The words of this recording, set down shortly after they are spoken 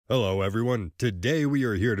Hello everyone, today we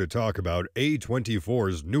are here to talk about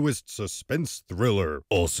A24's newest suspense thriller,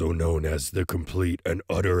 also known as the complete and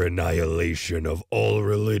utter annihilation of all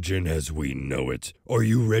religion as we know it. Are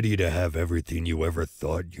you ready to have everything you ever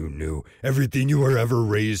thought you knew, everything you were ever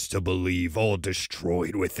raised to believe, all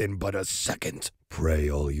destroyed within but a second? Pray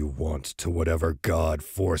all you want to whatever god,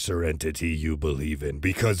 force, or entity you believe in,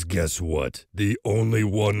 because guess what? The only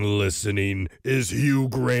one listening is Hugh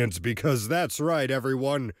Grant, because that's right,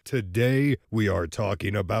 everyone. Today, we are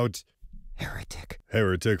talking about Heretic.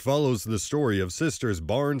 Heretic follows the story of Sisters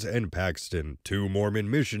Barnes and Paxton, two Mormon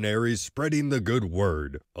missionaries spreading the good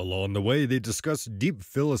word. Along the way, they discuss deep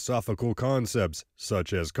philosophical concepts,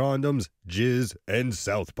 such as condoms, jizz, and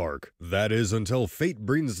South Park. That is until fate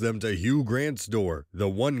brings them to Hugh Grant's door, the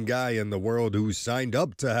one guy in the world who signed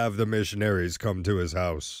up to have the missionaries come to his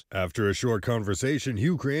house. After a short conversation,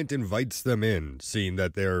 Hugh Grant invites them in. Seeing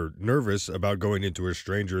that they're nervous about going into a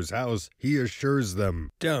stranger's house, he assures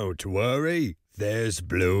them, "Don't worry, there's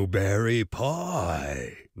blueberry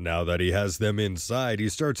pie." Now that he has them inside, he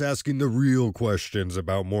starts asking the real questions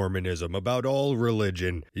about Mormonism, about all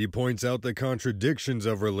religion. He points out the contradictions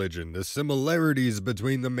of religion, the similarities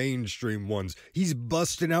between the mainstream ones. He's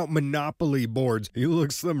busting out Monopoly boards. He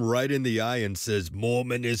looks them right in the eye and says,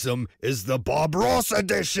 "Mormonism is the Bob Ross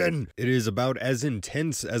edition." It is about as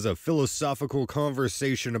intense as a philosophical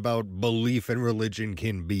conversation about belief and religion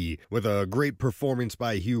can be, with a great performance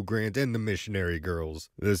by Hugh Grant and the missionary girls.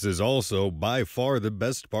 This is also by far the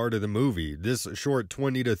best part of the movie. This short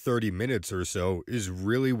 20 to 30 minutes or so is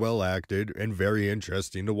really well acted and very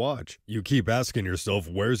interesting to watch. You keep asking yourself,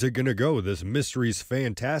 where's it gonna go? This mystery's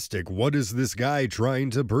fantastic. What is this guy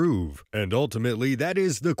trying to prove? And ultimately, that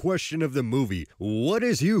is the question of the movie. What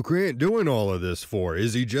is Hugh Grant doing all of this for?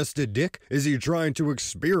 Is he just a dick? Is he trying to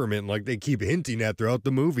experiment like they keep hinting at throughout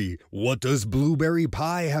the movie? What does blueberry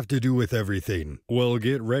pie have to do with everything? Well,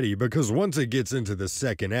 get ready, because once it gets into the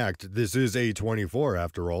second act, this is A24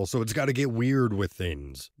 after all, so it's got to get weird with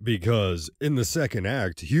things. Because in the second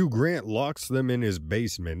act, Hugh Grant locks them in his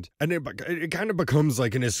basement, and it kind of becomes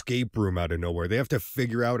like an escape room out of nowhere. They have to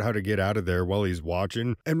figure out how to get out of there while he's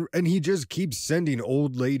watching, and he just keeps sending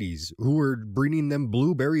old ladies who are bringing them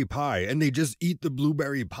blueberry pie, and they just eat the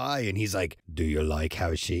blueberry pie, and he's like, "Do you like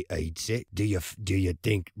how she eats it? Do you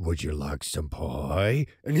think, would you like some pie?"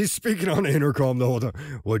 And he's speaking on the intercom the whole time.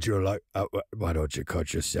 "Would you like, why don't you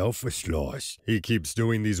cut yourself a slice?" He keeps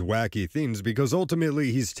doing these wacky things because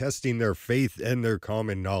ultimately he's testing their faith and their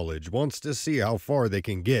common knowledge, wants to see how far they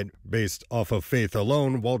can get based off of faith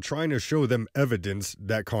alone while trying to show them evidence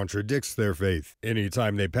that contradicts their faith.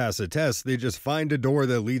 Anytime they pass a test, they just find a door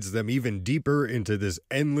that leads them even deeper into this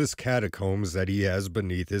endless catacombs that he has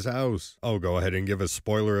beneath his house. I'll go ahead and give a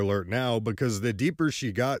spoiler alert now, because the deeper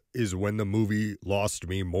she got is when the movie lost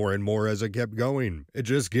me more and more as it kept going. It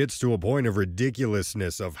just gets to a point of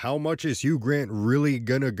ridiculousness of how much is Hugh Grant really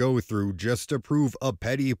gonna go through just to prove a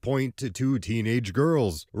petty point to two teenage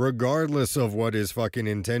girls, regardless of what his fucking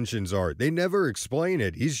intentions are. They never explain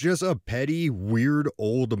it. He's just a petty, weird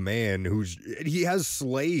old man he has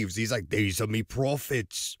slaves. He's like, "These are me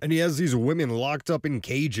prophets." And he has these women locked up in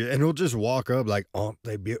cages, and he'll just walk up like, "Aren't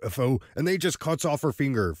they beautiful?" And they just cuts off her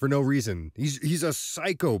finger for no reason. He's a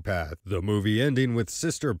psychopath. The movie ending with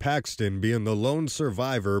Sister Paxton being the lone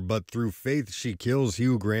survivor, but through faith she kills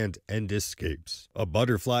Hugh Grant and escapes. A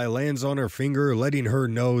butterfly lands on her finger, letting her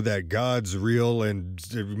know that God's real and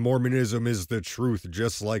Mormonism is the truth,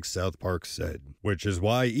 just like South Park said. Which is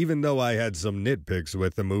why, even though I had some nitpicks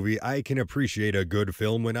with the movie, I can appreciate a good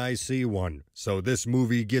film when I see one. So this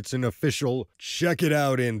movie gets an official check it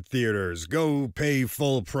out in theaters. Go pay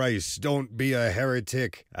full price. Don't be a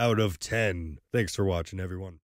heretic out of 10. Thanks for watching, everyone.